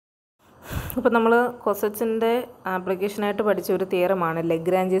അപ്പോൾ നമ്മൾ കൊസറ്റ്സിൻ്റെ ആപ്ലിക്കേഷനായിട്ട് പഠിച്ച ഒരു തിയറമാണ്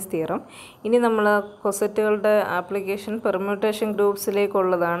ലഗ്രാഞ്ചസ് തിയറം. ഇനി നമ്മൾ കൊസറ്റുകളുടെ ആപ്ലിക്കേഷൻ പെർമ്യൂട്ടേഷൻ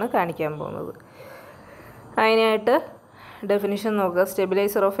ഗ്രൂപ്പ്സിലേക്കുള്ളതാണ് കാണിക്കാൻ പോകുന്നത്. അതിനായിട്ട് ഡെഫിനിഷൻ നോക്കുക.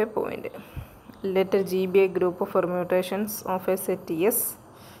 Stabiliser of A point. Let G B A group of permutations of A set S.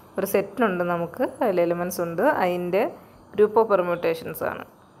 ഒരു സെറ്റിനുണ്ട് നമുക്ക്, അതിൽ എലിമെൻറ്റ്സ് ഉണ്ട്, അതിൻ്റെ ഗ്രൂപ്പ് ഓഫ് പെർമ്യൂട്ടേഷൻസ് ആണ്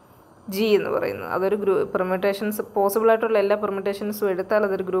ജി എന്ന് പറയുന്നത്. അതൊരു പെർമ്യൂട്ടേഷൻസ് പോസിബിൾ ആയിട്ടുള്ള എല്ലാ പെർമ്യൂട്ടേഷൻസും എടുത്താൽ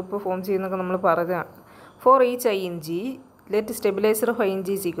അതൊരു ഗ്രൂപ്പ് ഫോം ചെയ്യുന്നൊക്കെ നമ്മൾ പറഞ്ഞതാണ്. For each I in G let stabiliser of I in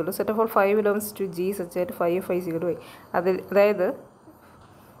G equal to set of all 5 belongs to G such ആയിട്ട് 5 ഈക്വൽ ടു ഐ. അതായത്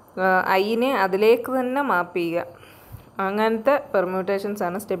ഐനെ അതിലേക്ക് തന്നെ മാപ്പ് ചെയ്യുക. അങ്ങനത്തെ പെർമ്യൂട്ടേഷൻസ്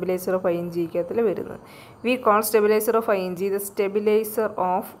ആണ് സ്റ്റെബിലൈസർ ഓഫ് ഐ ഇൻ ജിക്കകത്തിൽ വരുന്നത്. We call stabiliser of I in G the stabiliser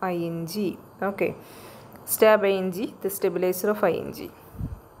of I in G. Okay, stab I in G the stabiliser of I in G.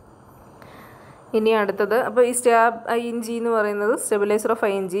 ഇനി അടുത്തത്, അപ്പോൾ ഈ സ്റ്റാബ് ഐ ഇൻ ജി എന്ന് പറയുന്നത് stabiliser of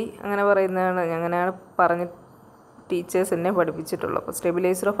I in G അങ്ങനെ പറയുന്നതാണ്, അങ്ങനെയാണ് പറഞ്ഞ് ടീച്ചേഴ്സ് എന്നെ പഠിപ്പിച്ചിട്ടുള്ളത്. അപ്പോൾ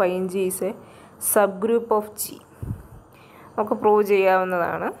stabiliser of I in G is A sub group of G. നമുക്ക് പ്രൂവ്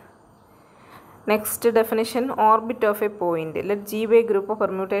ചെയ്യാവുന്നതാണ്. Next definition, orbit of A point. Let G B A group of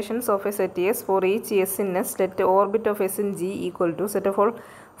permutations of A set S. For each S in S let orbit of S in G equal to set of all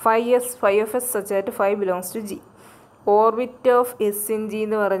 5 of s such ആയിട്ട് 5 belongs to G. Orbit of S in G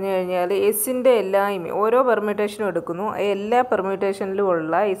എന്ന് പറഞ്ഞു കഴിഞ്ഞാൽ എസിൻ്റെ എല്ലാ ഓരോ പെർമ്യൂട്ടേഷനും എടുക്കുന്നു, എല്ലാ പെർമ്യൂട്ടേഷനിലും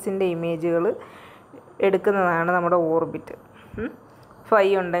ഉള്ള എസിൻ്റെ ഇമേജുകൾ എടുക്കുന്നതാണ് നമ്മുടെ ഓർബിറ്റ്.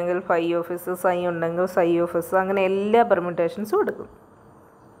 5 ഉണ്ടെങ്കിൽ 5 of s, സൈ ഉണ്ടെങ്കിൽ സൈ of s, അങ്ങനെ എല്ലാ പെർമ്യൂട്ടേഷൻസും എടുക്കും.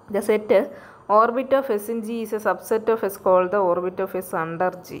 The set orbit of S in G is A subset of S called the orbit of S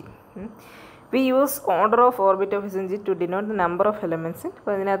under G. We use order of orbit of S in G to denote the number of elements.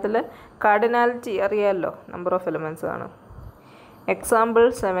 അപ്പോൾ ഇതിനകത്തുള്ള cardinality അറിയാമല്ലോ, number of elements ആണ്. Example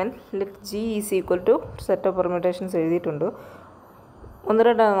 7 let G is equal to set of permutations എഴുതിയിട്ടുണ്ട്.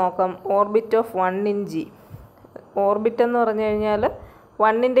 1-2 നോക്കാം. Orbit of 1 in G. Orbit എന്ന് പറഞ്ഞു കഴിഞ്ഞാൽ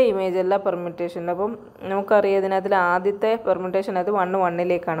 1ൻ്റെ image അല്ല പെർമ്യൂട്ടേഷൻ. അപ്പം നമുക്കറിയാം ഇതിനകത്തിൽ ആദ്യത്തെ പെർമ്യൂട്ടേഷനകത്ത് 1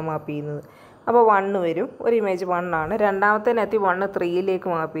 1ലേക്കാണ് മാപ്പ് ചെയ്യുന്നത്. അപ്പോൾ 1 വരും, ഒരു ഇമേജ് 1 ആണ്. രണ്ടാമത്തേനകത്ത് 1 3ലേക്ക്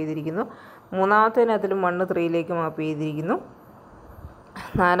മാപ്പ് ചെയ്തിരിക്കുന്നു. മൂന്നാമത്തേനകത്തിലും 1 3ലേക്ക് മാപ്പ് ചെയ്തിരിക്കുന്നു.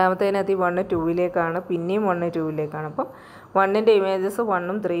 നാലാമത്തേനകത്ത് 1 2ലേക്കാണ്, പിന്നെയും 1 2ലേക്കാണ്. അപ്പം 1ൻ്റെ ഇമേജസ്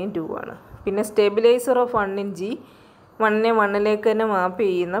 1ഉം 3ഉം 2 ആണ്. പിന്നെ സ്റ്റെബിലൈസർ ഓഫ് 1 ഇൻ ജി 1നെ 1ലേക്ക് തന്നെ മാപ്പ്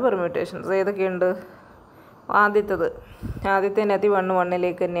ചെയ്യുന്ന പെർമ്യൂട്ടേഷൻസ് ഏതൊക്കെയുണ്ട്? ആദ്യത്തേനകത്ത് 1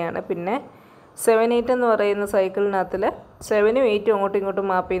 1ലേക്ക് തന്നെയാണ്. പിന്നെ 7 8 എന്ന് പറയുന്ന സൈക്കിളിനകത്തിൽ 7ഉം 8ഉം അങ്ങോട്ടും ഇങ്ങോട്ടും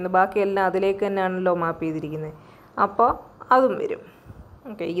മാപ്പ് ചെയ്യുന്നു, ബാക്കിയെല്ലാം അതിലേക്ക് തന്നെയാണല്ലോ മാപ്പ് ചെയ്തിരിക്കുന്നത്. അപ്പോൾ അതും വരും.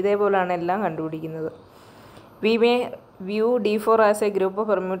 ഓക്കെ, ഇതേപോലെയാണ് എല്ലാം കണ്ടുപിടിക്കുന്നത്. We may view D4 as A group of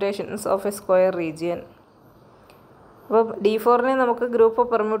permutations of A square region. അപ്പോൾ D4നെ നമുക്ക് ഗ്രൂപ്പ്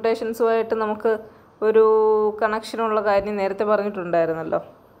ഓഫ് പെർമ്യൂട്ടേഷൻസുമായിട്ട് നമുക്ക് ഒരു കണക്ഷനുള്ള കാര്യം നേരത്തെ പറഞ്ഞിട്ടുണ്ടായിരുന്നല്ലോ.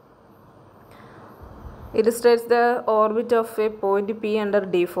 Illustrates the orbit of a point P under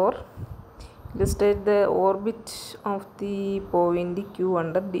D4. Illustrate the orbit of the point Q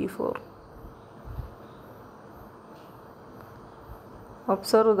under D4.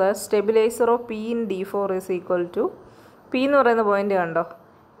 Observe the stabilizer of P in D4 is equal to P എന്ന് പറയുന്ന point കണ്ടോ,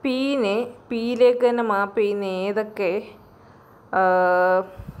 Pനെ Pയിലേക്ക് തന്നെ മാപ്പ് ചെയ്യുന്ന ഏതൊക്കെ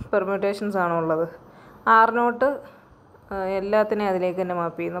പെർമ്യൂട്ടേഷൻസ് ആണുള്ളത്? R0 എല്ലാത്തിനെയും അതിലേക്ക് തന്നെ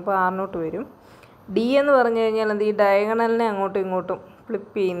മാപ്പ് ചെയ്യുന്നു, അപ്പോൾ R0 വരും. ഡി എന്ന് പറഞ്ഞു കഴിഞ്ഞാൽ എന്ത്, ഈ ഡയഗണലിനെ അങ്ങോട്ടും ഇങ്ങോട്ടും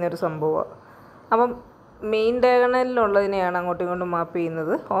ഫ്ലിപ്പ് ചെയ്യുന്നൊരു സംഭവമാണ്. അപ്പം മെയിൻ ഡയഗണലിലുള്ളതിനെയാണ് അങ്ങോട്ടും ഇങ്ങോട്ടും മാപ്പ്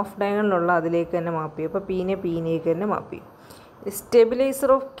ചെയ്യുന്നത്, ഓഫ് ഡയഗണലിലുള്ള അതിലേക്ക് തന്നെ മാപ്പ് ചെയ്യും. അപ്പോൾ പീനേക്ക് തന്നെ മാപ്പ് ചെയ്യും.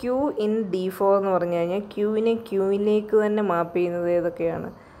 Stabiliser of Q in D4 എന്ന് പറഞ്ഞു കഴിഞ്ഞാൽ ക്യൂവിനെ ക്യൂവിലേക്ക് തന്നെ മാപ്പ് ചെയ്യുന്നത് ഏതൊക്കെയാണ്?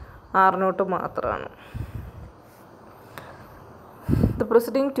 R0 മാത്രമാണ്. The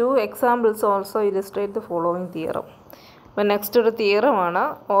preceding 2 examples also illustrate the following theorem. അപ്പോൾ നെക്സ്റ്റ് ഒരു തിയറമാണ്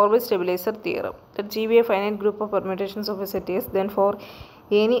orbit stabiliser theorem. G B A finite group of permutations of A set S, then for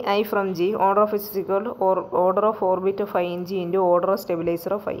any I from G order of is equal order of orbit of I in G into order of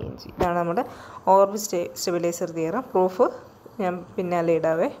stabiliser of I in G. ഇതാണ് നമ്മുടെ orbit stabiliser theorem. Proof ഞാൻ പിന്നാലെ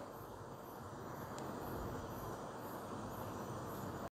ഇടാവേ.